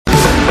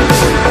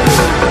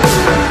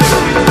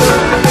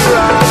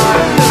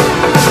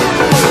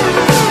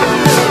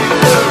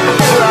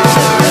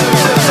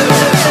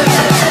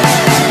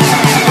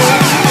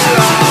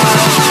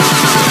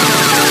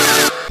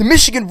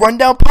Michigan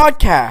Rundown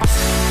Podcast.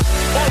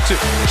 Bolton,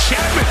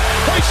 Chapman,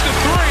 hoists the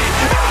three.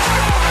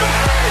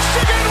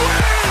 Michigan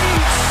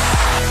wins!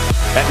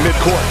 At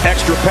midcourt,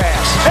 extra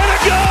pass, and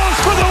it goes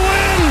for the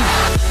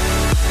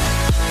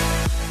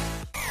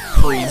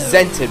win!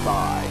 Presented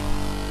by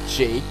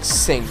Jake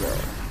Singer.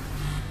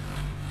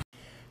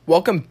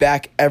 Welcome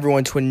back,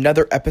 everyone, to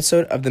another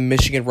episode of the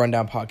Michigan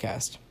Rundown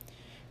Podcast.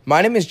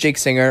 My name is Jake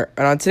Singer,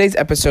 and on today's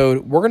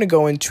episode, we're going to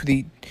go into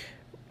the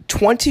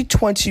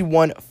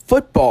 2021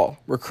 football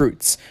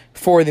recruits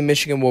for the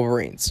Michigan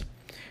Wolverines.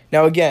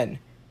 Now, again,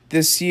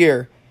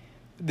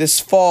 this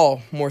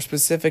fall, more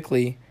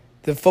specifically,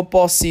 the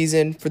football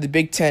season for the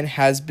Big Ten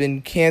has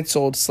been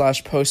canceled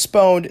 /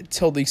 postponed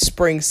till the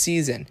spring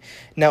season.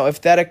 Now, if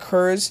that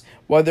occurs,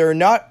 whether or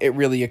not it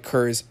really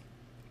occurs,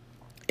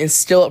 is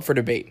still up for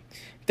debate.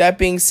 That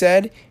being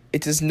said,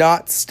 it does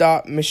not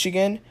stop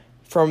Michigan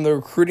from the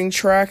recruiting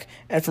track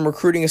and from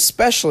recruiting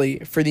especially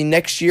for the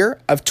next year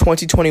of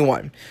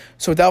 2021.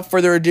 So without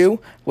further ado,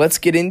 let's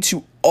get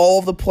into all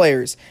of the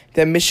players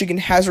that Michigan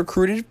has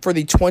recruited for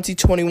the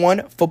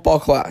 2021 football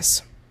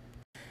class.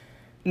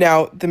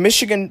 Now, the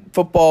Michigan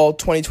football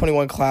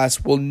 2021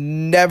 class will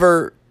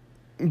never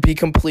be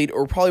complete,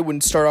 or probably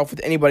wouldn't start off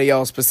with anybody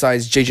else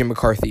besides J.J.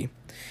 McCarthy.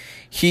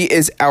 He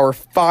is our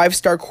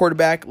 5-star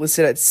quarterback,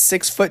 listed at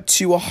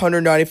 6'2",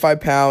 195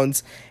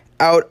 pounds,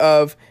 out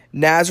of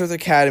Nazareth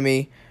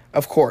Academy,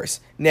 of course.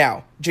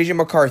 Now, J.J.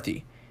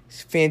 McCarthy,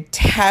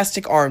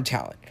 fantastic arm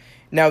talent.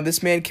 Now,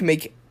 this man can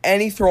make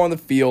any throw on the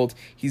field.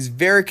 He's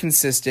very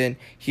consistent.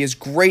 He has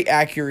great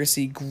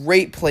accuracy,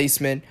 great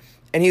placement,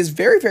 and he has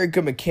very, very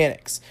good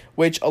mechanics,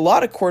 which a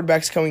lot of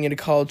quarterbacks coming into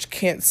college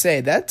can't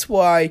say. That's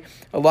why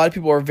a lot of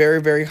people are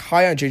very, very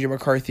high on J.J.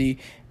 McCarthy,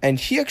 and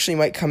he actually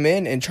might come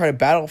in and try to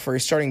battle for a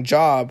starting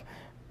job,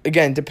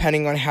 again,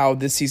 depending on how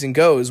this season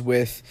goes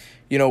with,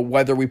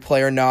 whether we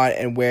play or not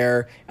and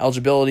where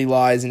eligibility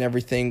lies and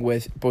everything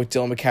with both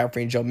Dylan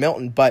McCaffrey and Joe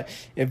Milton. But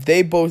if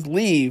they both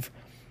leave,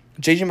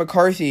 J.J.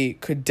 McCarthy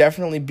could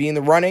definitely be in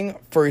the running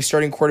for a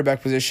starting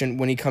quarterback position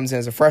when he comes in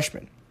as a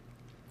freshman.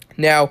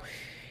 Now,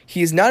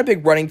 he is not a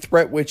big running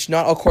threat, which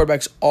not all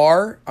quarterbacks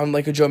are,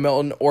 unlike a Joe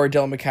Milton or a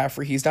Dylan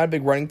McCaffrey. He's not a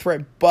big running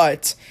threat,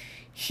 but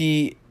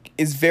he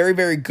is very,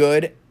 very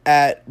good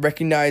at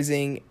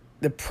recognizing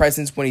the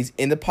presence when he's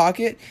in the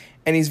pocket,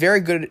 and he's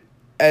very good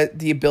at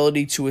the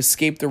ability to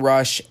escape the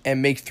rush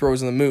and make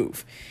throws on the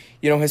move.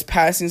 His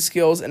passing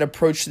skills and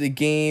approach to the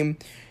game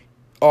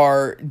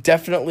are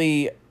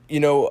definitely,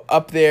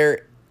 up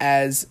there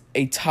as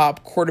a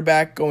top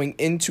quarterback going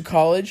into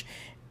college,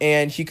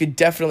 and he could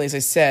definitely, as I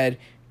said,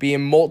 be a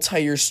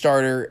multi-year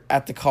starter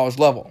at the college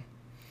level.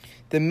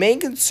 The main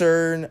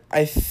concern,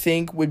 I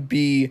think, would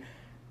be,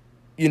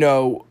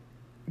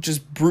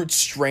 just brute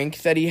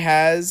strength that he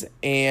has,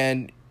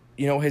 and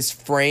his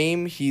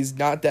frame. He's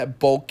not that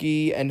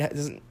bulky and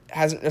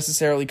hasn't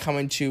necessarily come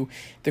into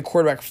the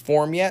quarterback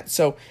form yet.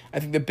 So I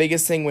think the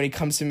biggest thing when he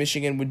comes to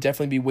Michigan would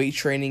definitely be weight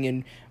training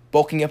and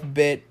bulking up a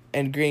bit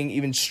and getting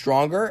even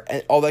stronger.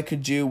 And all that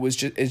could do is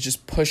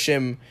just push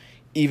him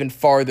even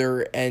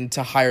farther and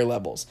to higher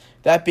levels.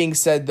 That being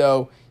said,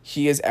 though,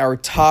 he is our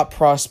top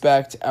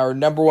prospect, our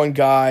number one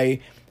guy,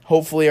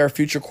 hopefully our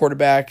future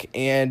quarterback,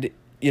 and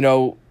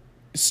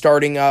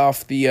starting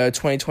off the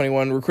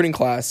 2021 recruiting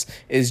class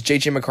is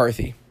J.J.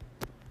 McCarthy.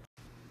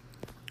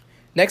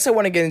 Next, I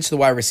want to get into the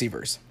wide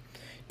receivers.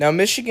 Now,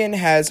 Michigan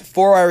has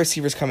 4 wide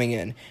receivers coming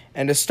in,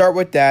 and to start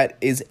with that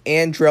is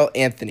Andrel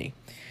Anthony.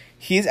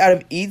 He is out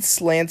of East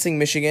Lansing,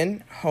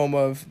 Michigan, home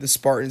of the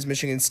Spartans,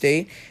 Michigan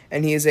State,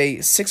 and he is a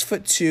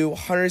 6'2",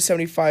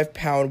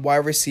 175-pound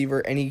wide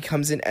receiver, and he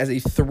comes in as a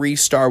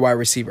 3-star wide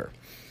receiver.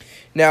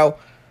 Now,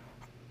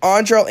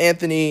 Andrel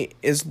Anthony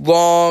is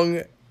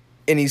long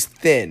and he's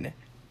thin.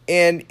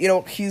 And,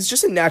 he's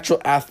just a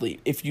natural athlete.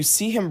 If you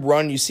see him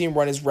run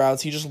his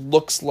routes, he just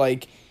looks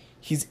like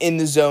he's in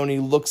the zone. He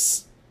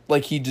looks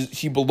like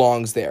he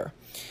belongs there.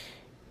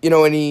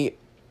 And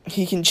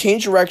he can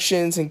change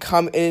directions and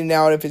come in and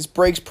out of his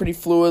breaks pretty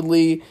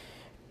fluidly.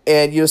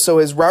 And, so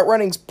his route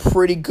running's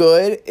pretty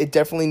good. It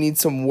definitely needs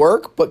some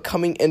work, but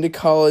coming into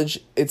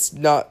college, it's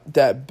not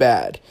that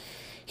bad.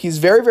 He's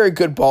very, very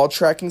good ball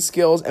tracking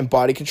skills and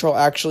body control.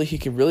 Actually, he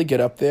can really get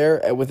up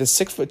there with a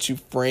 6'2"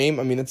 frame.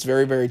 I mean, that's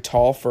very, very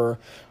tall for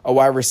a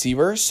wide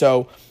receiver.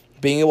 So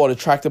being able to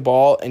track the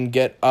ball and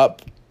get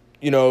up,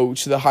 to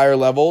the higher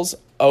levels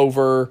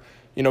over,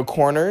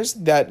 corners,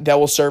 that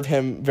will serve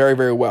him very,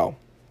 very well.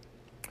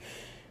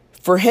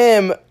 For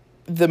him,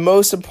 the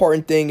most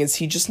important thing is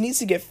he just needs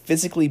to get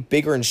physically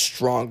bigger and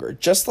stronger.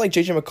 Just like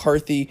J.J.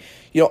 McCarthy,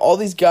 all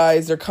these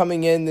guys, they're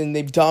coming in and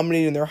they've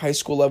dominated in their high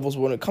school levels.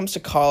 But when it comes to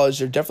college,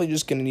 they're definitely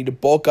just going to need to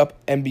bulk up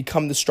and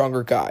become the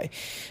stronger guy.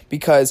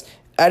 Because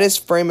at his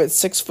frame at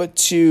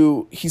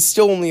 6'2", he's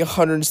still only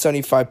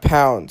 175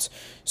 pounds.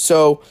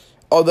 So,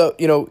 although,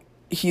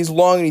 he's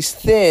long and he's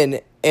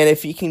thin, and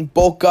if he can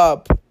bulk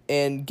up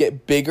and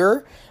get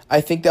bigger,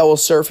 I think that will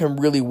serve him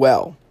really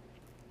well.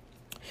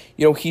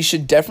 He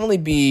should definitely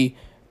be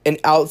an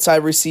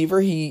outside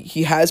receiver.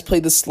 He has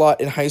played the slot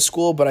in high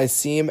school, but I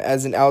see him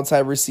as an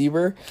outside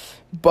receiver.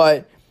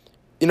 But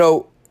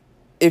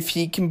if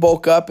he can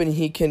bulk up and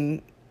he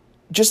can,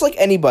 just like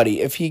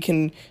anybody, if he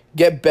can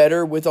get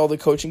better with all the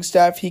coaching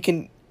staff, he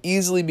can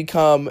easily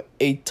become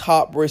a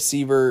top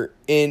receiver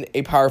in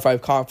a Power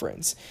 5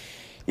 conference.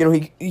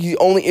 He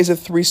only is a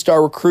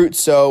 3-star recruit,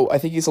 so I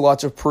think he's a lot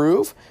to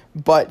prove,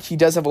 but he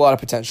does have a lot of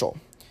potential.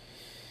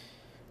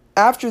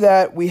 After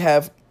that, we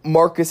have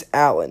Marcus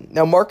Allen.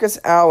 Now, Marcus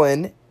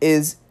Allen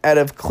is out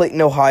of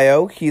Clayton,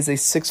 Ohio. He's a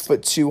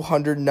 6'2",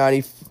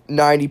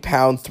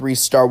 190-pound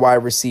 3-star wide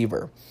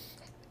receiver.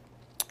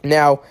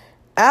 Now,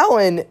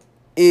 Allen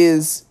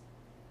is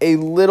a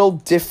little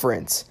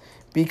different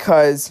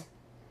because...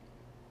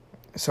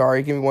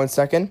 Sorry, give me 1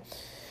 second.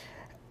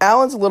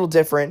 Allen's a little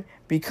different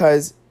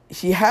because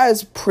he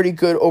has pretty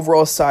good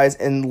overall size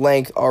and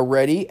length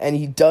already, and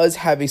he does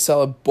have a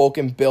solid bulk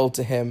and build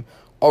to him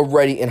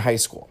already in high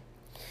school.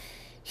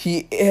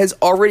 He has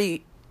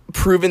already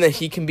proven that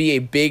he can be a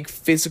big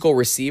physical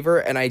receiver,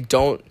 and I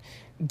don't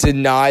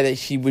deny that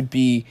he would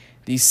be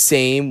the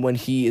same when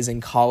he is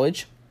in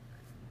college.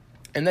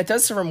 And that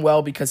does serve him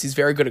well because he's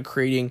very good at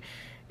creating,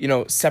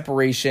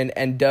 separation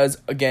and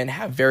does, again,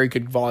 have very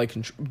good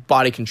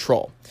body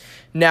control.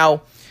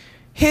 Now,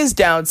 his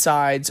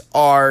downsides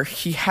are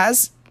he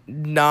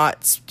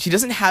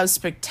doesn't have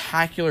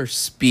spectacular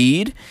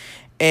speed,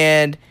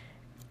 and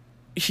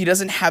he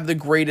doesn't have the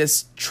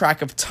greatest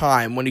track of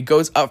time. When he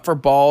goes up for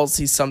balls,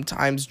 he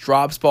sometimes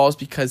drops balls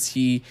because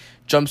he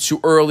jumps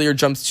too early or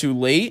jumps too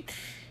late.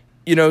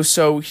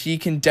 So he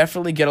can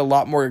definitely get a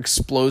lot more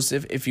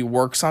explosive if he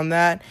works on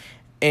that.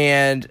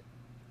 And,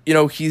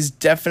 he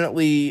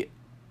definitely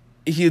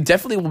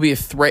will be a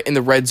threat in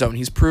the red zone.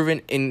 He's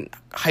proven in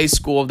high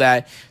school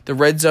that the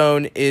red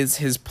zone is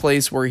his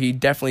place where he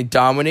definitely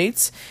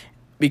dominates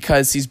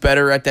because he's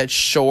better at that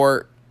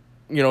short,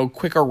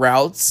 quicker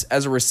routes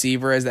as a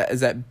receiver, as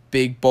that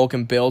big bulk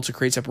and build to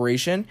create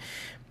separation.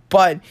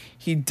 But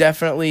he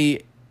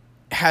definitely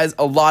has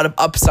a lot of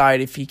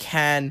upside if he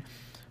can,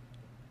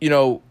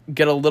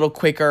 get a little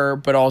quicker,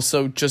 but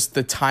also just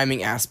the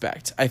timing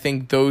aspect. I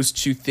think those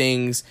two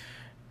things,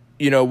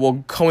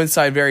 will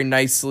coincide very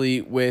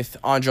nicely with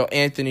Andrel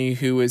Anthony,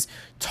 who is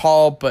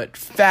tall but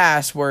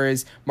fast,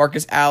 whereas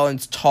Marcus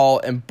Allen's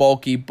tall and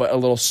bulky but a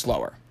little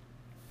slower.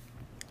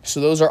 So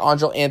those are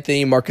Andrel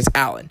Anthony and Marcus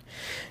Allen.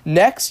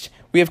 Next,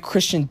 we have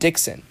Christian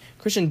Dixon.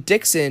 Christian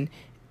Dixon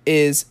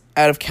is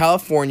out of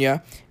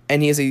California,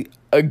 and he is a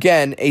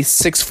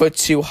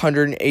 6'2",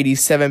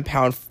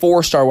 187-pound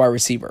 4-star wide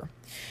receiver.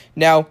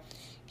 Now,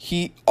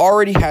 he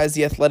already has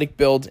the athletic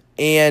build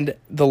and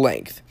the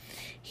length.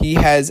 He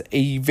has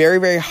a very,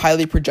 very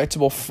highly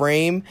projectable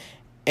frame,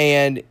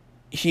 and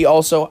he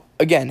also,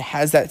 again,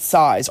 has that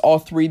size. All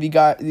three of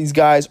these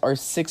guys are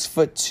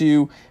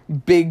 6'2",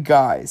 big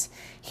guys.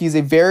 He's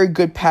a very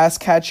good pass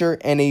catcher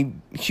and a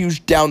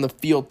huge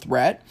down-the-field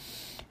threat.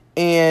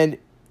 And,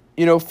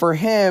 for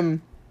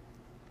him,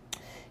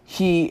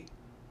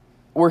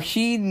 where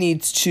he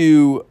needs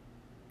to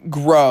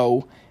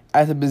grow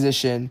at the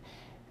position,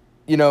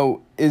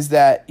 is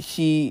that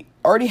he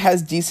already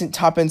has decent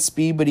top-end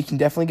speed, but he can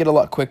definitely get a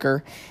lot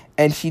quicker,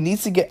 and he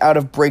needs to get out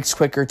of breaks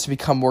quicker to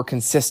become more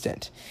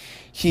consistent.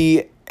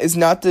 He is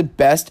not the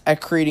best at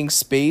creating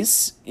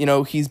space.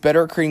 He's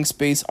better at creating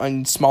space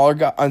on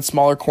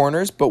smaller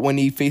corners, but when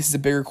he faces a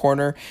bigger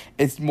corner,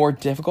 it's more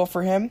difficult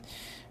for him.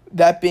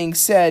 That being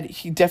said,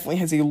 he definitely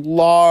has a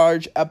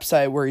large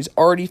upside where he's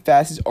already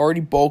fast, he's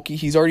already bulky,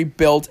 he's already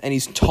built, and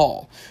he's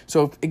tall.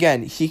 So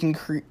again, he can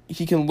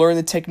learn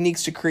the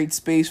techniques to create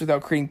space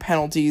without creating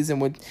penalties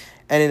and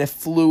in a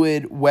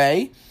fluid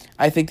way.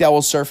 I think that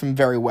will serve him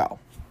very well.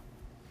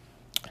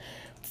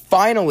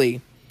 Finally,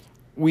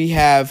 we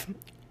have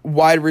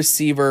wide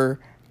receiver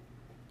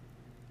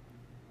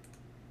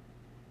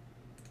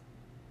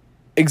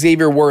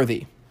Xavier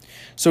Worthy.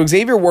 So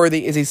Xavier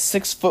Worthy is a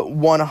 6'1",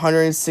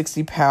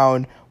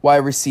 160-pound wide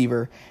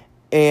receiver.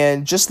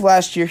 And just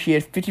last year, he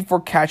had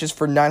 54 catches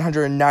for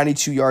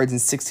 992 yards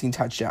and 16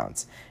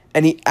 touchdowns.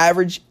 And he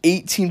averaged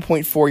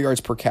 18.4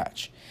 yards per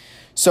catch.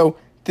 So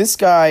this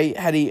guy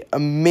had an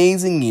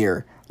amazing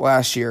year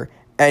last year.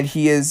 And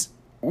he is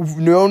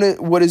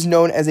what is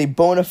known as a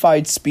bona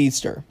fide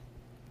speedster.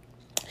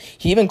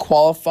 He even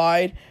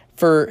qualified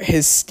for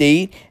his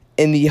state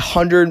in the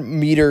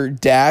 100-meter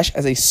dash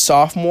as a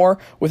sophomore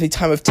with a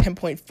time of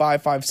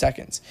 10.55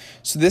 seconds.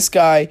 So this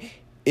guy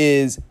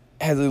has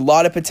a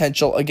lot of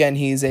potential. Again,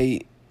 he's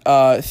a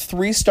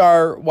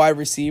 3-star wide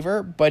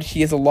receiver, but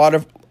he has a lot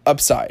of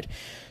upside.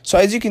 So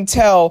as you can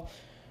tell,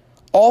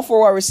 all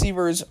 4 wide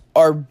receivers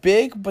are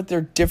big, but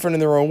they're different in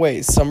their own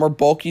ways. Some are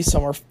bulky,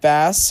 some are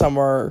fast, some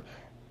are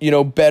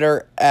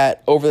better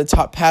at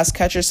over-the-top pass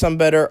catchers, some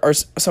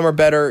are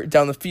better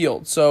down the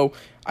field. So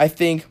I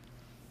think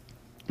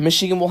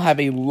Michigan will have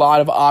a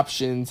lot of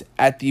options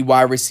at the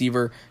wide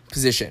receiver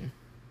position.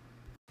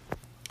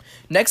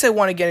 Next, I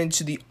want to get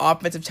into the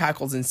offensive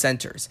tackles and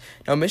centers.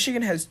 Now,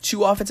 Michigan has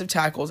 2 offensive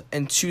tackles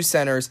and 2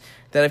 centers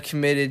that have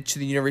committed to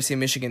the University of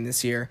Michigan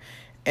this year.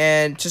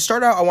 And to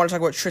start out, I want to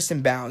talk about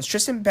Tristan Bounds.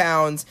 Tristan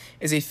Bounds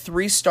is a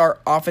 3-star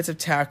offensive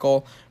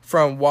tackle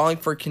from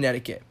Wallingford,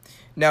 Connecticut.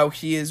 Now,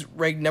 he is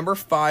ranked number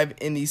 5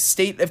 in the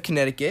state of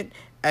Connecticut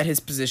at his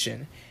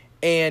position,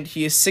 and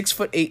he is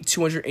 6'8",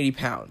 280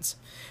 pounds.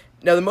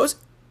 Now, the most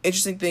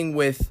interesting thing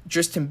with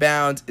Tristan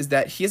Bounds is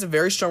that he has a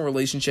very strong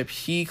relationship,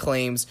 he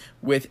claims,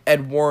 with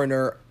Ed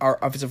Warner, our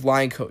offensive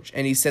line coach.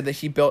 And he said that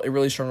he built a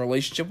really strong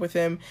relationship with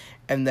him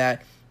and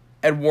that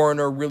Ed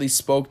Warner really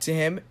spoke to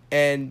him.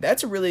 And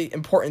that's a really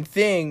important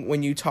thing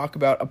when you talk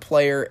about a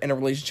player and a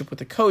relationship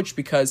with a coach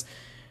because,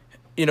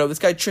 you know, this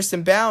guy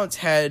Tristan Bounds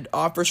had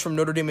offers from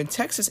Notre Dame and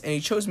Texas, and he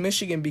chose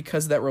Michigan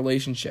because of that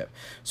relationship.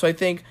 So I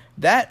think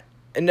that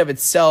in and of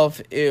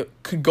itself, it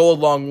could go a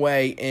long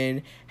way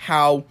in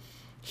how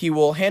he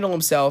will handle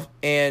himself,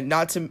 and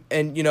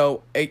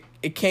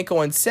it can't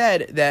go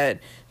unsaid that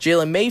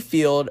Jalen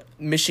Mayfield,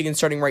 Michigan's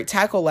starting right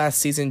tackle last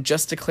season,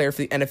 just declared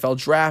for the NFL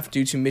draft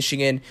due to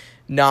Michigan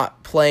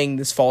not playing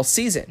this fall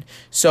season.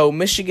 So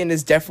Michigan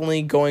is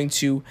definitely going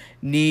to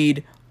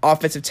need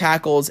offensive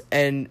tackles,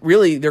 and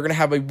really they're going to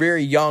have a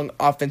very young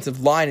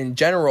offensive line in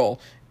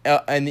general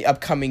in the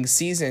upcoming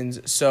seasons.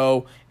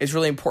 So it's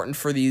really important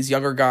for these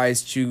younger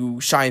guys to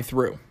shine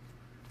through.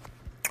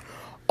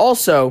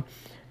 Also,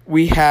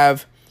 we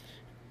have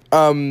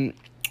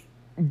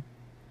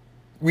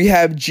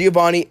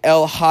Giovanni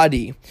El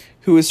Hadi,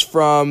 who is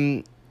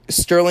from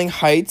Sterling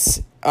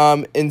Heights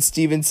in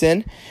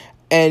Stevenson,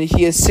 and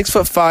he is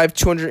 6'5",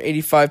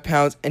 285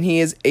 pounds, and he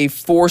is a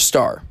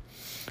 4-star.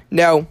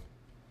 Now,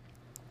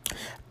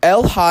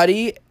 El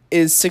Hadi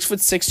is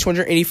 6'6",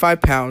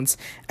 285 pounds,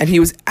 and he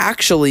was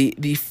actually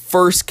the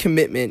first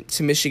commitment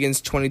to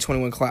Michigan's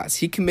 2021 class.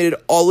 He committed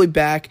all the way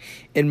back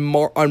on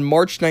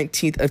March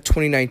 19th of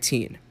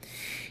 2019.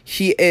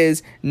 He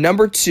is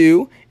number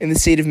 2 in the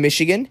state of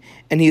Michigan,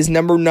 and he is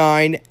number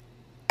 9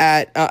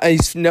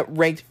 he's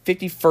ranked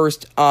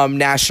 51st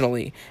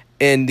nationally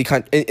in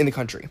the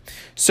country.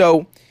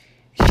 So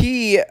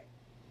he,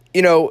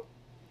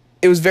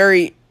 it was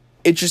very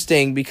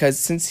interesting because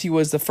since he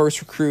was the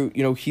first recruit,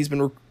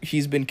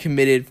 he's been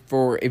committed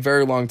for a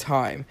very long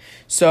time.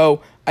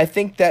 So I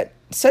think that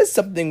says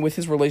something with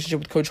his relationship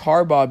with Coach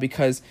Harbaugh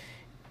because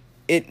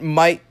it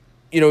might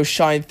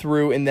shine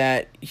through in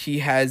that he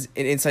has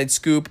an inside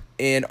scoop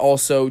and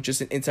also just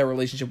an inside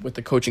relationship with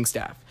the coaching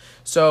staff.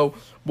 So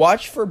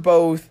watch for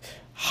both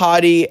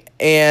Hadi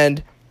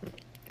and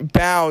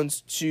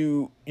Bounds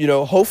to,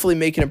 hopefully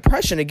make an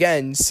impression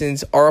again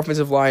since our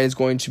offensive line is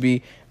going to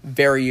be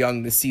very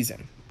young this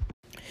season.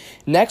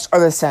 Next are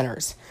the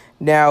centers.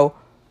 Now,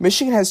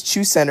 Michigan has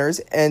 2 centers,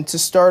 and to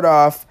start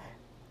off,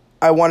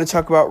 I want to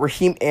talk about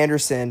Raheem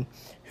Anderson,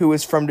 who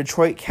is from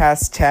Detroit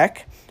Cass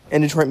Tech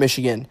in Detroit,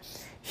 Michigan.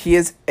 He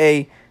is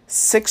a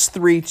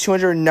 6'3",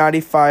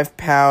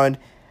 295-pound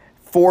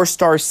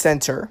 4-star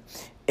center,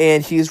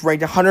 and he is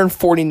ranked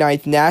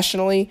 149th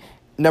nationally,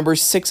 number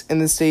 6 in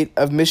the state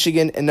of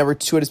Michigan, and number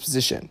 2 at his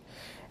position.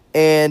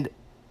 And,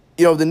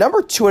 the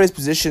number 2 at his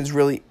position is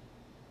really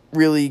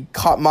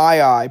caught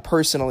my eye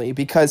personally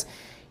because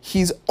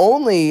he's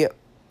only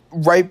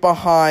right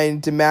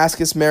behind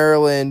Damascus,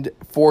 Maryland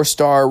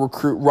 4-star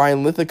recruit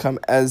Ryan Linthicum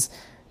as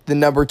the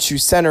number 2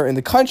 center in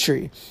the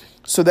country.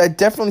 So that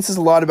definitely says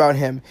a lot about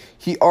him.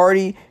 He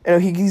already,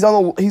 he's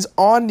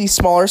on the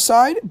smaller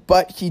side,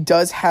 but he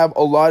does have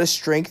a lot of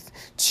strength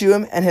to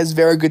him and has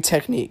very good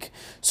technique.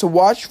 So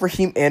watch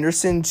Raheem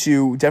Anderson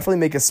to definitely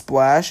make a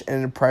splash and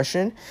an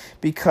impression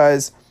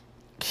because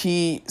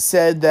he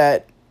said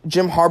that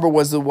Jim Harbaugh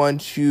was the one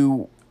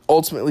who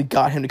ultimately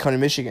got him to come to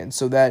Michigan.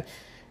 So that,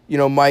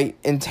 might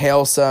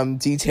entail some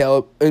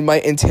detail. It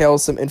might entail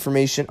some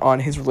information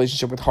on his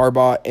relationship with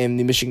Harbaugh and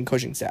the Michigan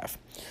coaching staff.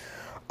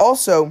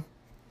 Also,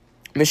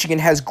 Michigan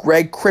has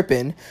Greg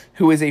Crippen,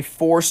 who is a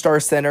 4-star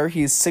center.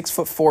 He is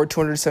 6'4",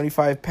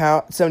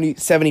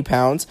 270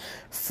 pounds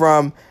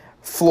from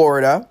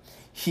Florida.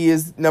 He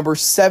is number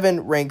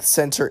 7 ranked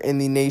center in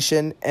the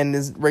nation and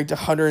is ranked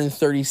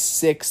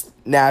 136th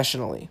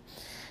nationally.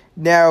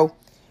 Now,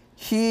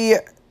 he,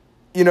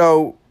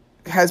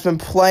 has been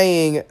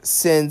playing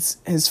since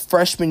his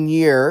freshman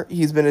year.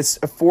 He's been a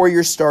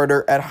 4-year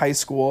starter at high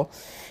school.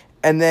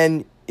 And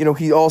then,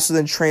 he also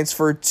then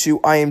transferred to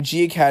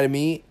IMG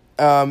Academy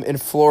in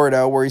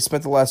Florida, where he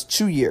spent the last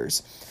 2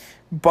 years.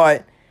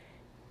 But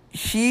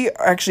he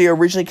actually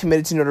originally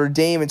committed to Notre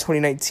Dame in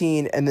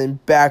 2019 and then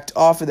backed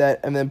off of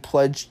that and then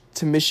pledged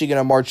to Michigan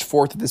on March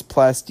 4th of this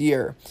past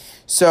year.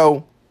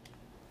 So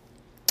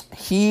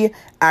he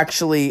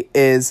actually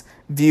is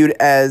viewed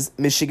as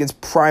Michigan's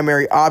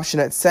primary option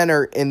at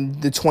center in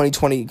the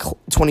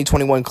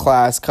 2021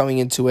 class coming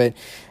into it,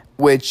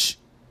 which,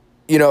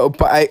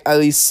 at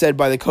least said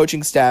by the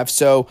coaching staff.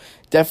 So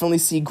definitely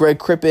see Greg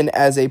Crippen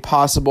as a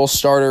possible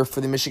starter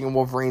for the Michigan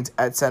Wolverines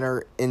at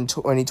center in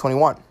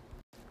 2021.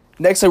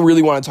 Next, I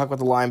really want to talk about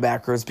the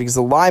linebackers because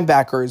the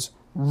linebackers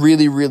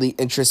really, really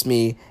interest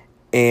me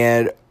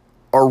and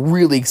are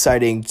really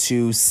exciting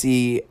to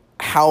see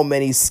how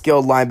many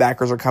skilled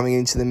linebackers are coming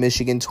into the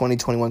Michigan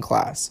 2021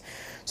 class.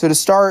 So to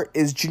start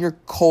is Junior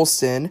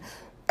Colson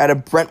out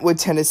of Brentwood,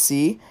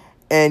 Tennessee,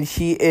 and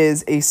he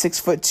is a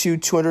 6'2",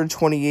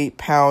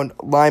 228-pound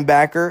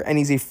linebacker, and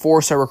he's a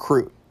 4-star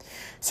recruit.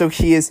 So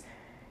he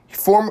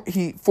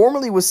He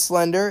formerly was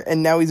slender,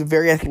 and now he's a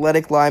very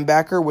athletic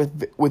linebacker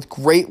with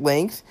great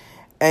length,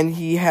 and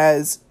he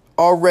has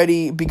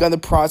already begun the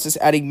process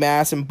adding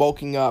mass and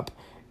bulking up,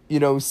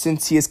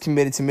 since he is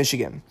committed to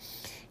Michigan.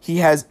 He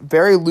has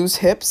very loose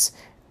hips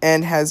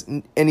and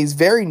he's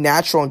very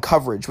natural in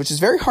coverage, which is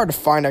very hard to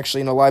find actually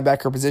in a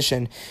linebacker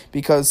position,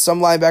 because some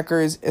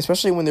linebackers,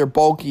 especially when they're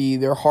bulky,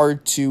 they're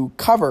hard to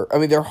cover.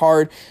 They're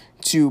hard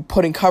to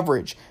put in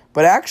coverage.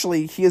 But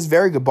actually, he has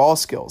very good ball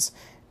skills,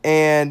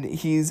 and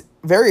he's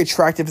very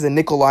attractive as a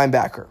nickel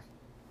linebacker.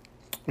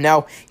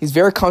 Now, he's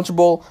very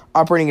comfortable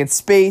operating in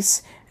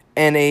space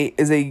and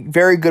is a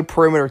very good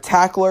perimeter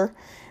tackler.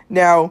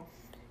 Now,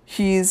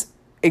 he's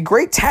a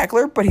great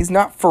tackler, but he's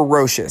not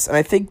ferocious, and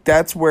I think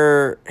that's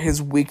where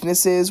his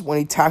weakness is. When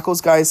he tackles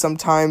guys,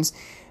 sometimes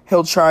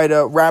he'll try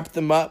to wrap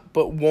them up,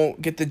 but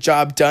won't get the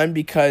job done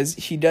because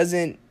he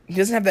doesn't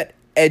have that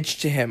edge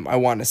to him, I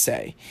want to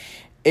say.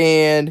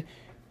 And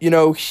he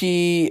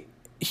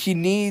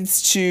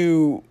needs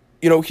to,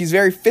 he's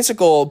very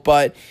physical,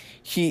 but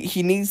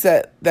he needs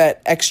that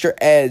extra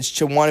edge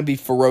to want to be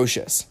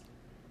ferocious.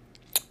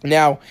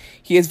 Now,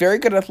 he has very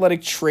good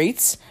athletic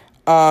traits,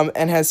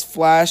 and has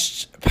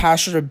flashed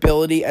pass rush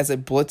ability as a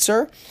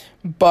blitzer,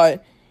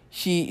 but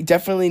he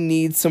definitely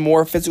needs some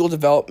more physical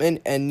development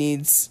and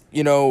needs,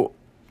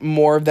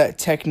 more of that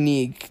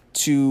technique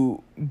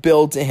to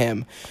build to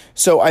him.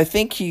 So I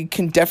think he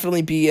can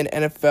definitely be an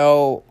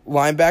NFL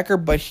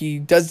linebacker, but he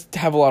does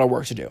have a lot of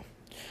work to do.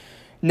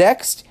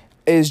 Next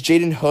is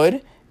Jaden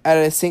Hood out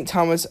of St.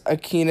 Thomas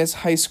Aquinas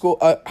High School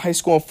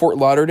in Fort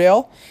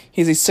Lauderdale.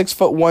 He's a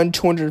 6'1",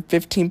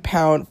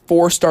 215-pound,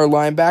 4-star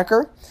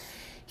linebacker.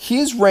 He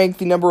is ranked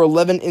the number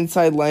 11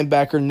 inside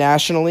linebacker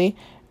nationally,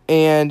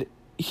 and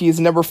he is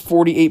number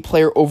 48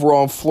 player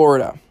overall in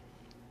Florida.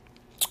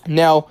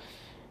 Now,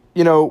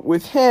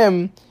 with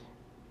him,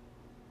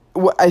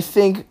 I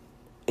think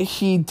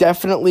he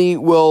definitely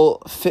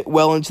will fit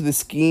well into the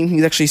scheme.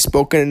 He's actually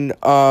spoken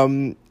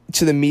to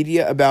the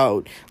media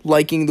about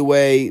liking the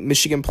way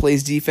Michigan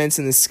plays defense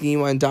and the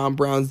scheme on Don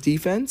Brown's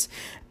defense,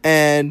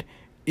 and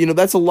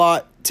that's a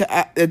lot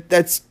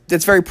that's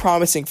very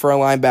promising for a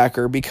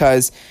linebacker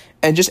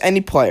and just any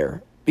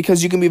player,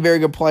 because you can be a very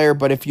good player,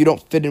 but if you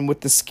don't fit in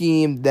with the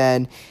scheme,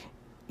 then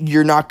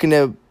you're not going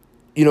to,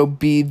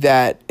 be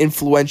that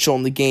influential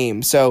in the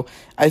game. So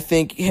I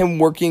think him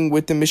working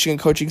with the Michigan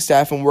coaching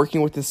staff and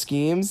working with the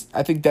schemes,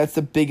 I think that's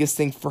the biggest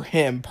thing for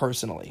him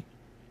personally.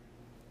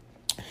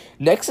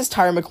 Next is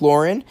Tyler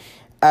McLaurin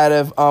out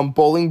of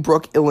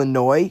Bolingbrook,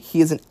 Illinois.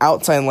 He is an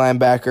outside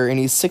linebacker, and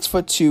he's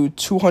 6'2",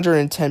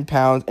 210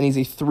 pounds, and he's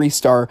a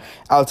 3-star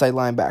outside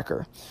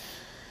linebacker.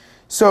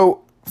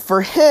 So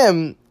for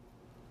him,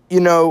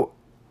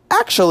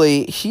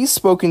 actually, he's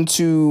spoken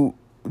to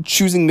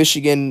choosing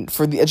Michigan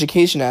for the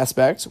education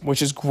aspect,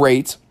 which is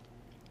great.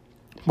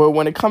 But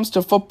when it comes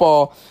to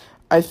football,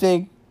 I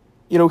think,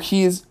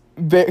 he's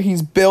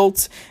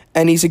built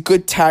and he's a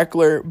good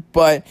tackler,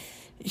 but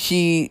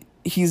he's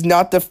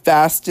not the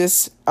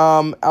fastest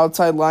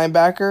outside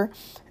linebacker,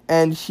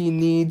 and he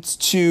needs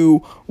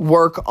to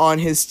work on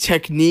his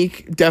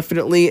technique,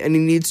 definitely, and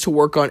he needs to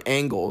work on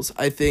angles.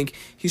 I think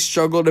he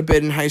struggled a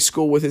bit in high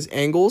school with his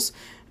angles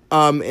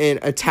and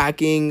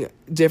attacking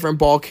different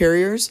ball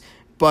carriers,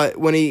 but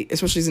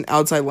especially as an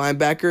outside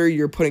linebacker,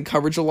 you're putting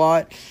coverage a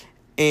lot,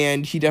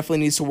 and he definitely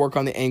needs to work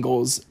on the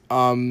angles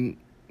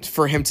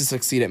for him to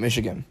succeed at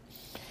Michigan.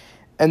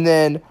 And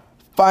then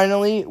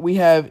finally, we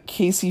have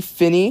Casey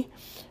Finney,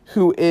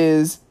 who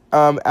is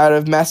out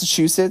of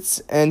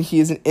Massachusetts, and he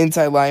is an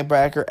inside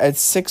linebacker at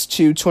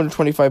 6'2",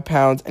 225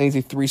 pounds, and he's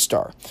a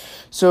 3-star.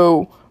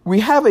 So we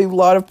have a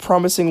lot of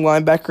promising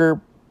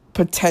linebacker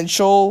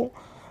potential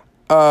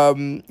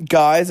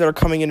guys that are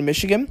coming into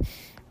Michigan.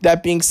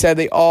 That being said,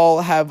 they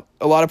all have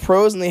a lot of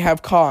pros and they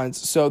have cons,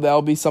 so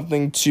that'll be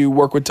something to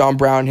work with Don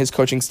Brown and his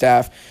coaching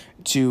staff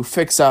to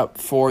fix up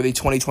for the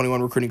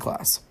 2021 recruiting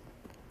class.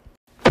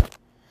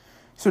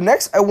 So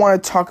next, I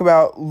want to talk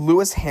about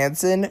Lewis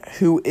Hanson,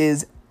 who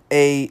is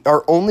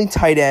our only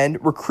tight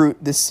end recruit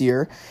this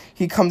year.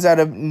 He comes out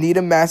of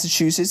Needham,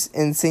 Massachusetts,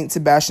 in St.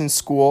 Sebastian's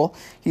School.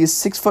 He is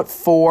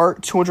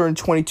 6'4",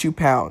 222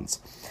 pounds.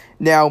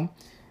 Now,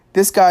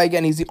 this guy,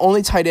 again, he's the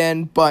only tight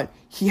end, but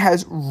he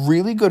has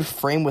really good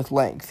frame with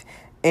length.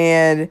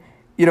 And,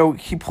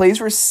 he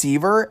plays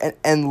receiver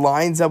and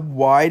lines up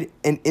wide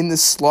and in the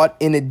slot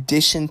in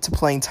addition to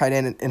playing tight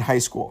end in high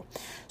school.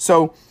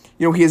 So,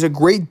 he has a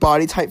great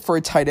body type for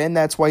a tight end.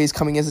 That's why he's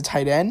coming as a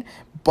tight end.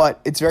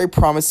 But it's very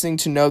promising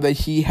to know that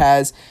he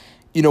has,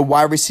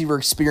 wide receiver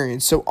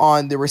experience. So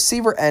on the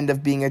receiver end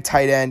of being a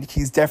tight end,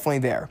 he's definitely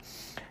there.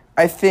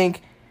 I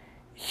think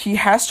he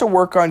has to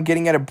work on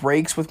getting out of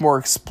breaks with more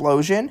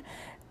explosion,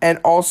 and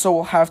also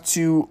will have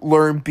to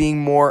learn being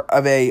more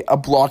of a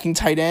blocking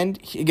tight end.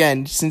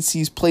 Again, since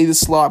he's played the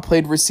slot,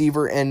 played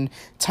receiver, and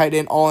tight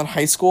end all in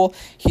high school,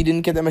 he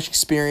didn't get that much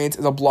experience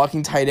as a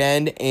blocking tight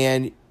end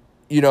and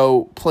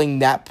playing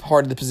that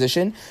part of the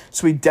position.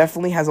 So he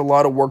definitely has a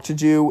lot of work to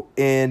do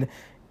in,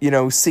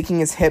 sinking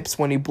his hips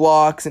when he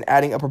blocks and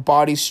adding upper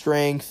body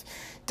strength.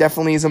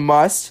 Definitely is a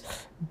must.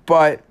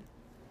 But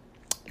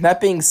that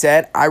being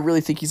said, I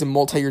really think he's a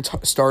multi-year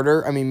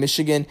starter. I mean,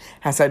 Michigan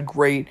has had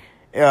great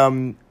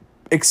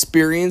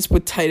experience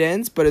with tight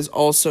ends, but is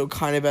also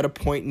kind of at a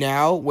point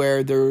now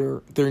where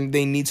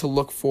they need to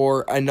look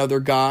for another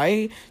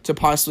guy to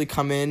possibly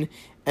come in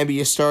and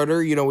be a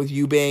starter, with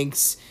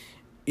Eubanks,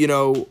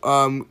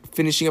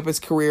 finishing up his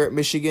career at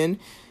Michigan.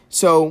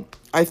 So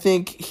I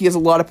think he has a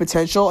lot of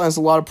potential and has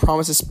a lot of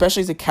promise,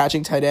 especially as a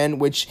catching tight end,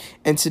 which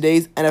in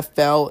today's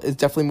NFL is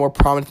definitely more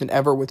prominent than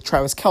ever with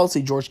Travis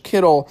Kelce, George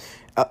Kittle,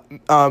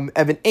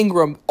 Evan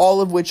Ingram,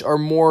 all of which are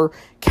more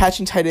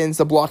catching tight ends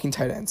than blocking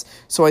tight ends.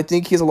 So I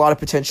think he has a lot of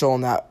potential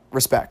in that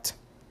respect.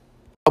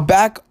 Now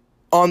back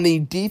on the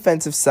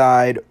defensive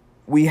side,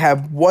 we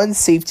have one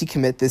safety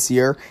commit this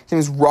year. His name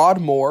is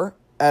Rod Moore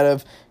out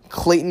of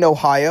Clayton,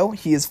 Ohio.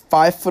 He is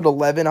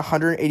 5'11",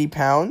 180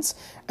 pounds,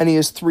 and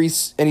he's three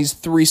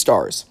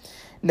stars.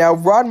 Now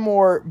Rod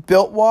Moore,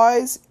 built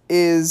wise,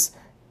 is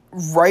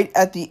right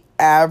at the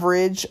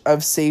average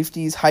of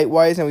safeties height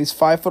wise. Now he's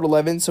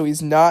 5'11", so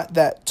he's not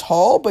that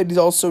tall, but he's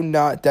also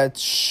not that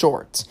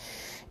short.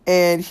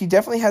 And he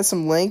definitely has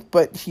some length,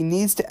 but he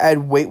needs to add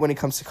weight when it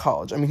comes to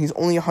college. I mean, he's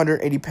only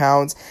 180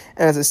 pounds,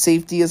 and as a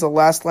safety, as a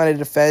last line of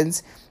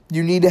defense,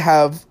 you need to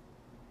have,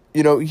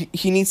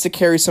 he needs to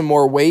carry some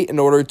more weight in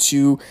order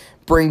to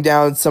bring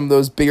down some of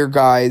those bigger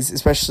guys,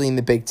 especially in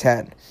the Big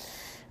Ten.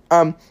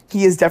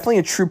 He is definitely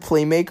a true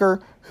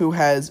playmaker who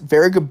has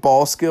very good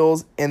ball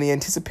skills and the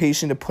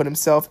anticipation to put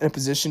himself in a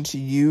position to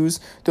use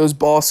those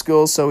ball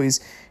skills. So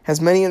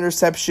has many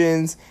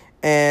interceptions,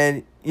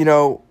 and,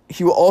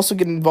 he will also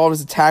get involved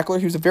as a tackler.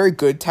 He was a very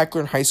good tackler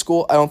in high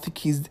school. I don't think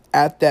he's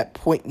at that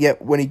point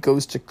yet when he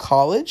goes to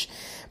college,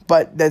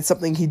 but that's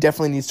something he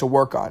definitely needs to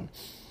work on.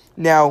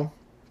 Now,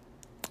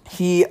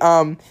 he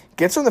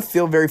gets on the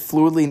field very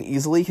fluidly and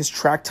easily. His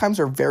track times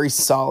are very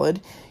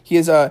solid. He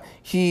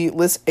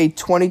lists a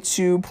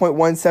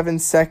 22.17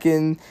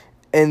 second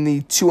in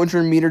the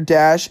 200-meter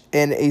dash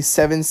and a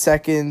 7.12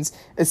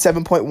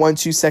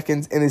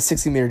 seconds in the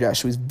 60-meter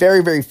dash. So he's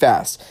very, very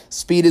fast.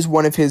 Speed is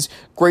one of his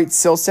great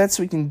skill sets,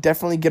 so he can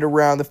definitely get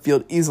around the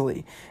field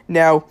easily.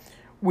 Now,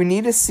 we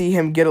need to see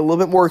him get a little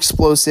bit more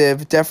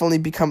explosive, definitely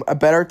become a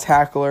better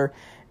tackler,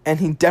 and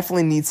he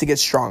definitely needs to get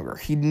stronger.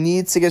 He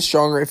needs to get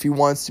stronger if he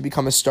wants to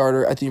become a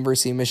starter at the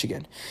University of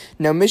Michigan.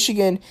 Now,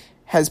 Michigan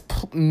has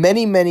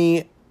many,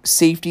 many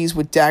safeties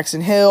with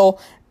Daxton Hill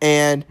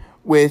and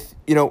with,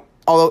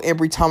 although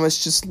Ambry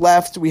Thomas just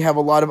left, we have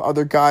a lot of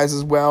other guys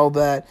as well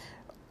that,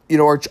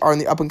 are in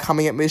the up and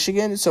coming at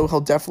Michigan. So he'll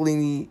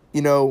definitely,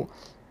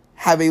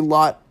 have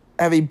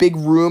a big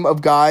room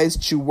of guys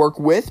to work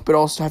with, but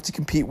also have to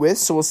compete with.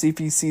 So we'll see if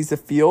he sees the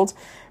field.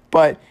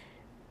 But,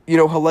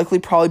 he'll likely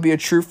probably be a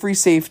true free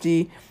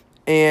safety.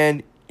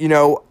 And,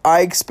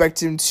 I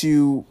expect him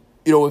to,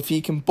 if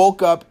he can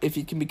bulk up, if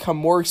he can become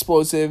more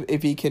explosive,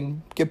 if he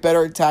can get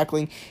better at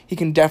tackling, he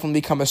can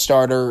definitely become a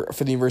starter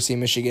for the University of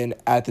Michigan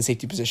at the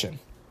safety position.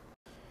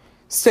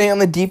 Staying on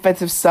the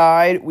defensive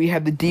side, we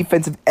have the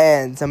defensive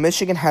ends. Now,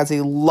 Michigan has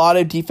a lot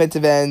of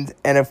defensive ends,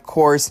 and of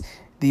course,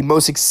 the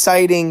most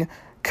exciting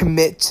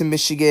commit to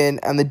Michigan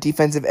on the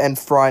defensive end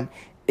front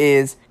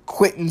is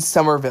Quinton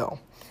Somerville.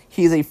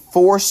 He's a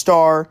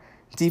 4-star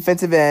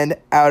defensive end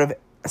out of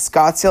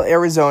Scottsdale,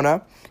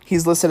 Arizona.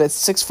 He's listed at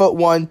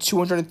 6'1",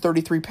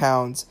 233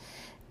 pounds,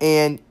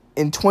 and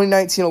in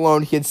 2019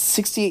 alone, he had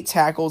 68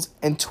 tackles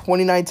and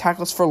 29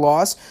 tackles for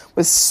loss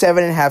with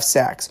 7.5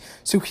 sacks.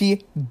 So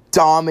he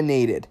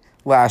dominated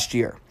last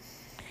year.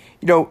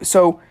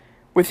 So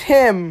with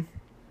him,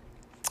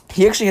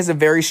 he actually has a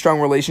very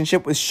strong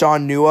relationship with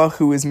Sean Nua,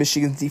 who is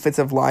Michigan's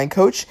defensive line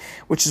coach,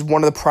 which is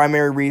one of the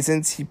primary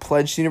reasons he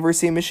pledged to the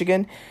University of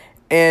Michigan.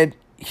 And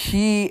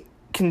he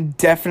can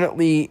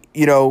definitely,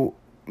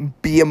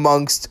 be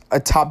amongst a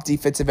top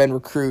defensive end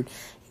recruit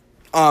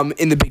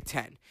in the Big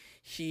Ten.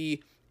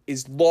 He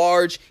is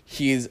large,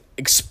 he is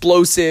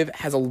explosive,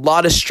 has a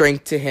lot of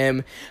strength to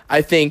him.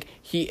 I think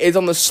he is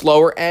on the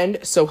slower end,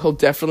 so he'll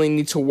definitely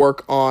need to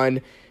work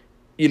on,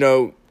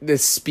 the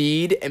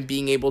speed and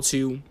being able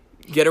to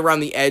get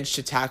around the edge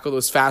to tackle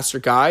those faster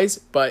guys,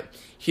 but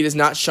he does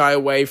not shy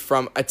away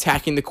from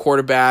attacking the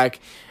quarterback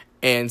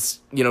and,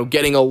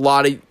 getting a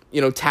lot of,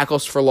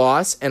 tackles for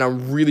loss, and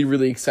I'm really,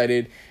 really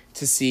excited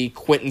to see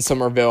Quinton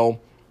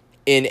Somerville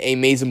in a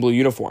maize and blue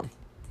uniform.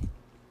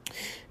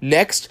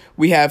 Next,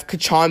 we have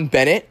Kachon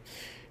Bennett,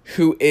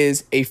 who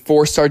is a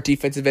 4-star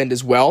defensive end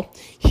as well.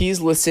 He's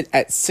listed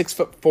at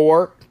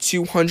 6'4",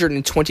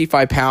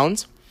 225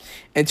 pounds.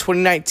 In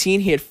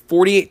 2019, he had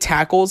 48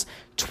 tackles,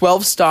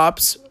 12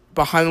 stops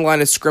behind the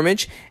line of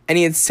scrimmage, and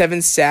he had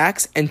 7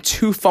 sacks and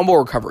 2 fumble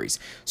recoveries.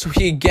 So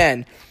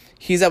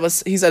he's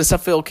at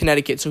Suffield,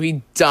 Connecticut, so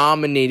he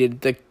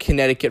dominated the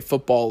Connecticut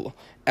football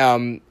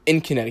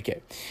in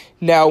Connecticut.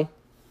 Now,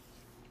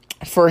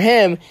 for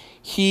him,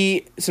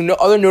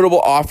 other notable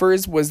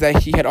offers was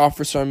that he had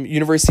offers from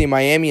University of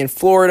Miami in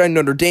Florida,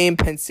 Notre Dame,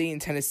 Penn State,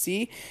 and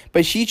Tennessee,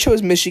 but he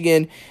chose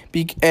Michigan,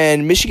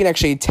 and Michigan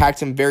actually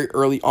attacked him very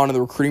early on in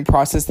the recruiting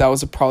process. That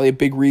was probably a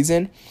big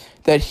reason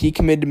that he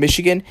committed to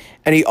Michigan,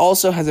 and he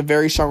also has a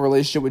very strong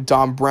relationship with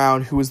Don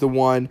Brown, who was the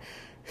one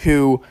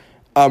who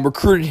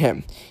recruited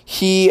him.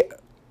 He,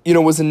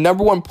 was the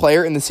number one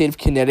player in the state of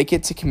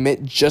Connecticut to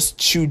commit just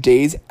 2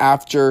 days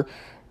after,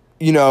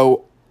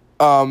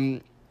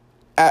 after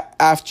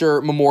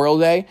Memorial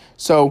Day.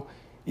 So,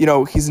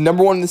 he's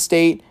number one in the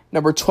state,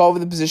 number 12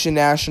 in the position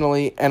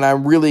nationally, and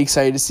I'm really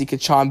excited to see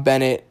Kachon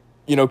Bennett,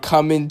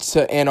 come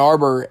into Ann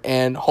Arbor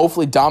and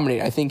hopefully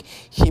dominate. I think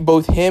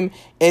both him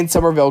and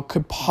Somerville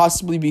could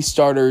possibly be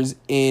starters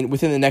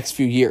within the next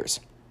few years.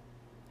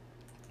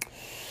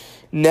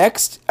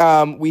 Next,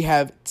 we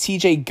have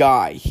TJ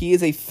Guy. He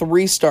is a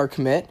 3-star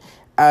commit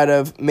out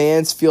of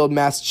Mansfield,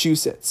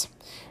 Massachusetts.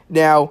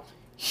 Now,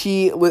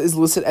 he is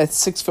listed at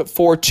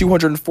 6'4",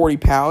 240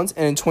 pounds,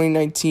 and in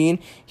 2019,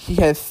 he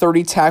had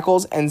 30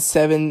 tackles and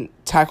 7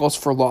 tackles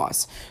for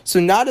loss.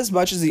 So not as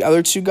much as the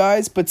other two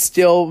guys, but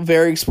still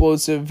very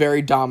explosive,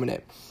 very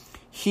dominant.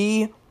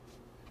 He,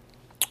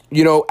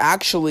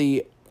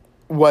 actually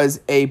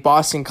was a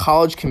Boston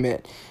College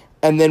commit,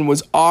 and then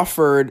was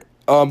offered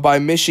by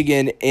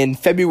Michigan in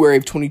February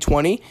of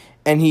 2020,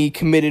 and he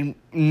committed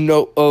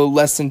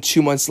less than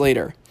 2 months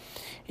later.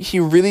 He's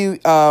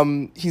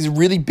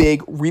really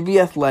big, really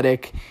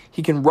athletic.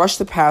 He can rush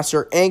the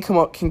passer and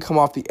can come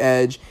off the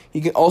edge.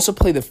 He can also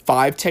play the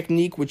 5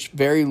 technique, which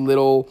very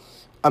little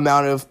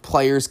amount of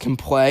players can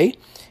play.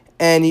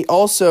 And he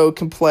also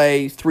can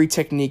play 3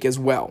 technique as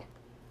well.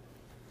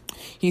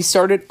 He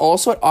started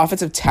also at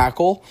offensive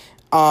tackle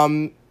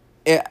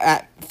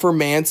for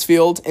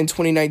Mansfield in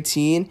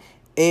 2019.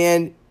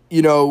 And,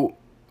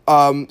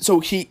 so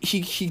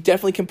he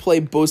definitely can play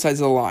both sides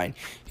of the line.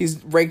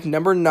 He's ranked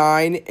number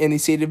 9 in the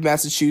state of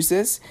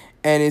Massachusetts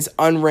and is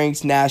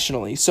unranked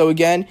nationally. So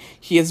again,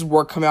 he has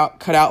work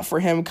cut out for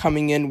him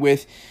coming in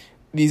with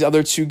these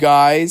other 2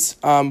 guys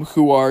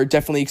who are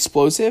definitely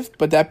explosive.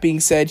 But that being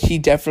said, he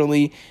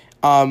definitely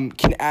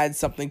can add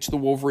something to the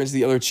Wolverines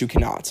the other 2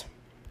 cannot.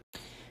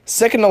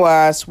 Second to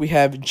last, we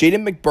have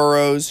Jaden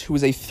McBurrows, who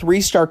is a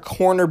 3-star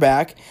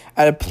cornerback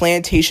out of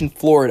Plantation,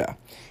 Florida.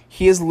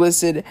 He is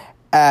listed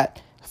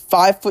at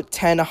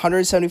 5'10",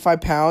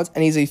 175 pounds,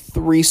 and he's a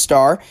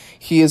 3-star.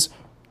 He is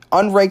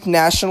unranked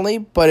nationally,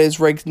 but is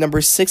ranked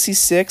number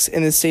 66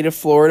 in the state of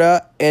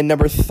Florida and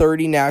number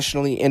 30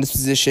 nationally in his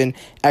position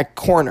at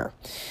corner.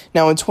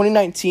 Now, in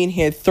 2019,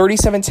 he had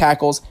 37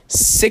 tackles,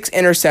 6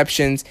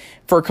 interceptions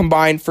for a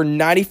combined for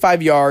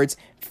 95 yards,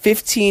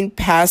 15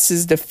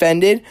 passes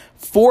defended,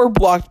 4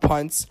 blocked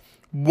punts,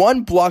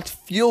 1 blocked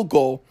field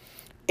goal,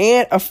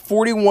 and a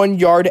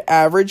 41-yard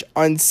average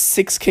on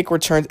 6 kick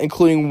returns,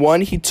 including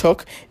 1 he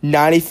took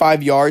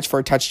 95 yards for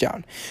a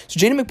touchdown. So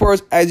Jaden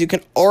McBurrows, as you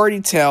can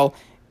already tell,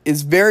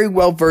 is very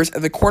well versed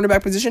at the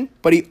cornerback position,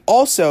 but he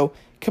also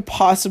could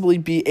possibly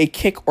be a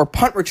kick or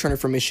punt returner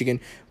for Michigan,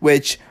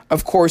 which,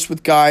 of course,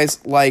 with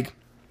guys like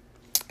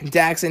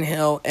Daxon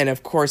Hill, and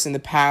of course in the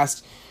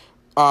past,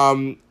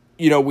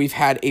 we've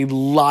had a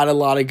lot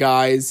of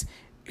guys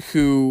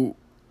who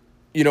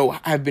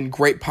have been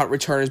great punt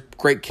returners,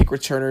 great kick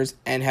returners,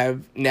 and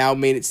have now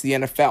made it to the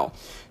NFL.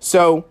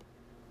 So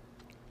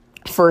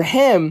for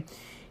him,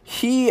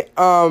 he,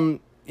 had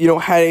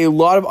a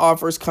lot of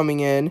offers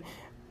coming in,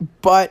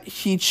 but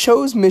he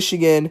chose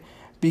Michigan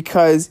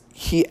because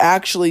he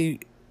actually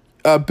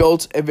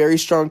built a very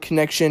strong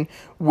connection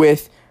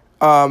with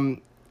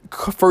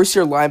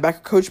first-year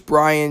linebacker coach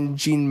Brian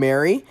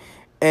Jean-Mary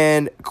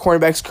and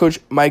cornerbacks coach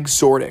Mike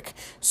Zordick.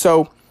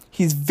 So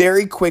he's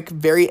very quick,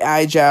 very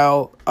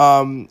agile,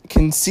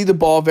 can see the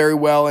ball very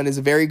well, and is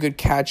a very good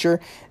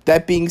catcher.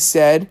 That being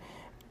said,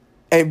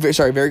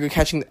 very good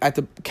catching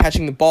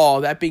the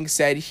ball. That being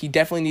said, he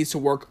definitely needs to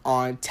work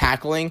on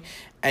tackling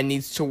and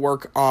needs to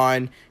work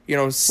on,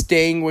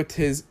 staying with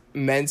his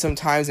men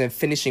sometimes and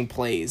finishing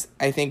plays.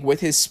 I think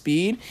with his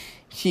speed,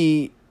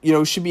 he,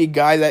 should be a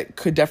guy that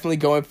could definitely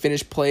go and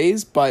finish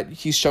plays, but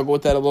he struggled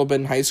with that a little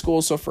bit in high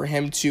school. So for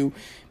him to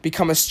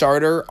become a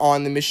starter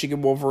on the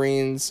Michigan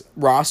Wolverines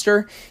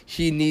roster,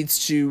 he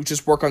needs to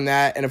just work on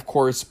that and, of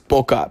course,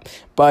 bulk up.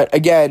 But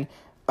again,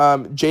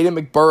 Jaden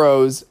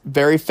McBurrows,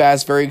 very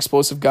fast, very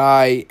explosive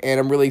guy, and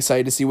I'm really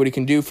excited to see what he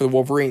can do for the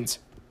Wolverines.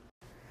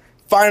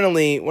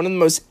 Finally, one of the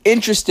most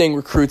interesting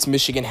recruits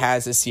Michigan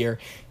has this year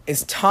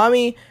is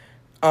Tommy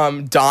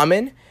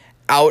Dahman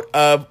out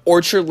of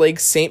Orchard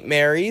Lake St.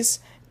 Mary's.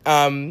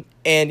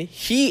 And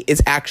he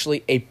is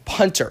actually a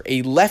punter,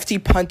 a lefty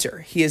punter.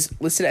 He is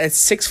listed at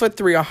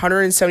 6'3",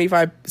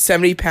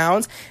 170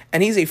 pounds,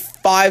 and he's a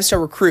 5-star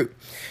recruit.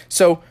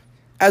 So,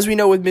 as we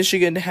know, with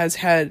Michigan has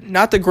had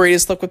not the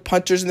greatest luck with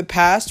punters in the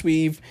past.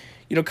 We've,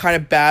 kind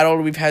of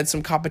battled. We've had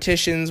some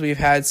competitions. We've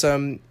had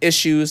some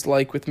issues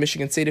like with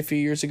Michigan State a few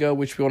years ago,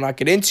 which we will not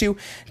get into.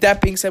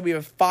 That being said, we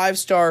have a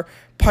 5-star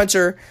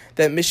punter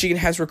that Michigan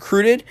has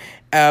recruited,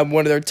 one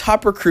of their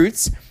top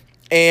recruits.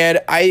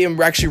 And I am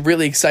actually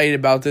really excited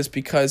about this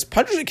because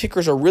punters and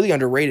kickers are really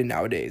underrated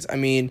nowadays. I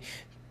mean,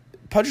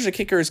 punters and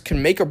kickers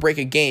can make or break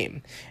a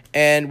game.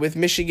 And with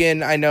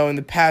Michigan, I know in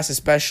the past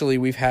especially,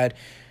 we've had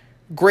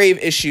grave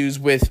issues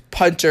with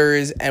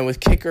punters and with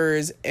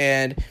kickers.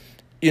 And,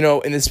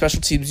 in the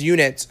special teams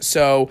units.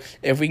 So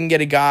if we can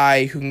get a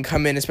guy who can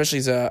come in, especially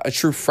as a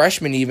true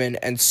freshman even,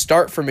 and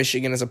start for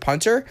Michigan as a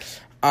punter,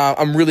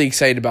 I'm really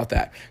excited about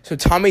that. So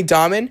Tommy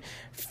Dahman,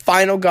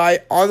 final guy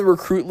on the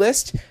recruit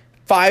list,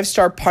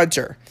 5-star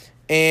punter.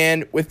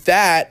 And with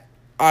that,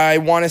 I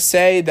want to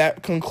say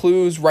that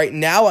concludes, right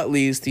now at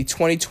least, the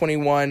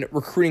 2021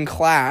 recruiting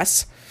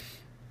class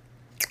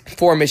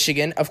for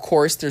Michigan. Of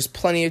course, there's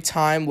plenty of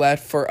time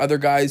left for other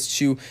guys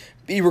to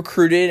be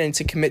recruited and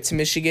to commit to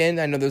Michigan.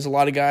 I know there's a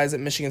lot of guys that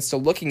Michigan's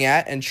still looking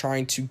at and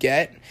trying to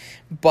get,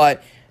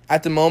 but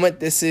at the moment,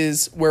 this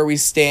is where we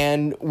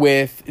stand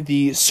with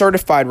the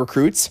certified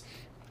recruits.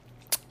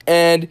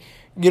 And,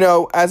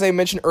 as I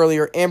mentioned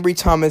earlier, Ambry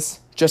Thomas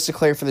just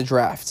declared for the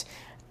draft,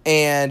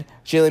 and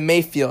Jalen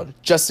Mayfield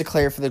just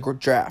declared for the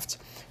draft.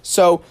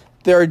 So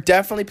there are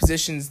definitely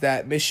positions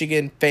that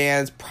Michigan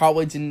fans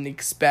probably didn't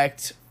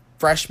expect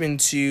freshmen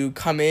to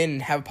come in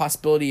and have a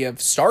possibility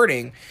of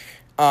starting,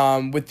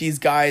 with these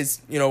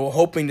guys,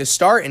 hoping to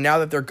start. And now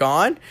that they're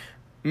gone,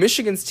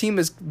 Michigan's team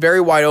is very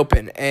wide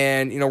open.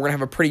 And, we're going to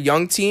have a pretty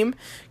young team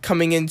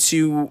coming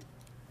into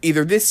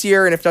either this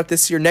year, and if not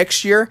this year,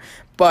 next year.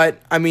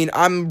 But,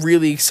 I'm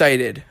really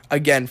excited,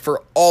 again,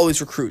 for all these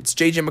recruits.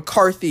 J.J.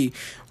 McCarthy,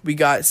 we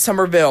got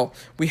Somerville.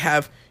 We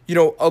have,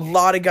 a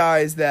lot of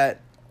guys that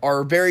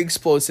are very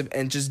explosive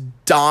and just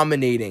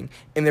dominating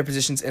in their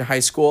positions in high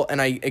school, and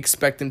I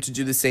expect them to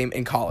do the same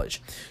in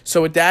college.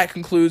 So with that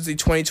concludes the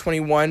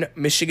 2021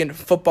 Michigan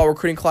football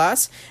recruiting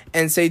class,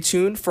 and stay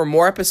tuned for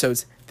more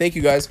episodes. Thank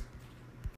you, guys.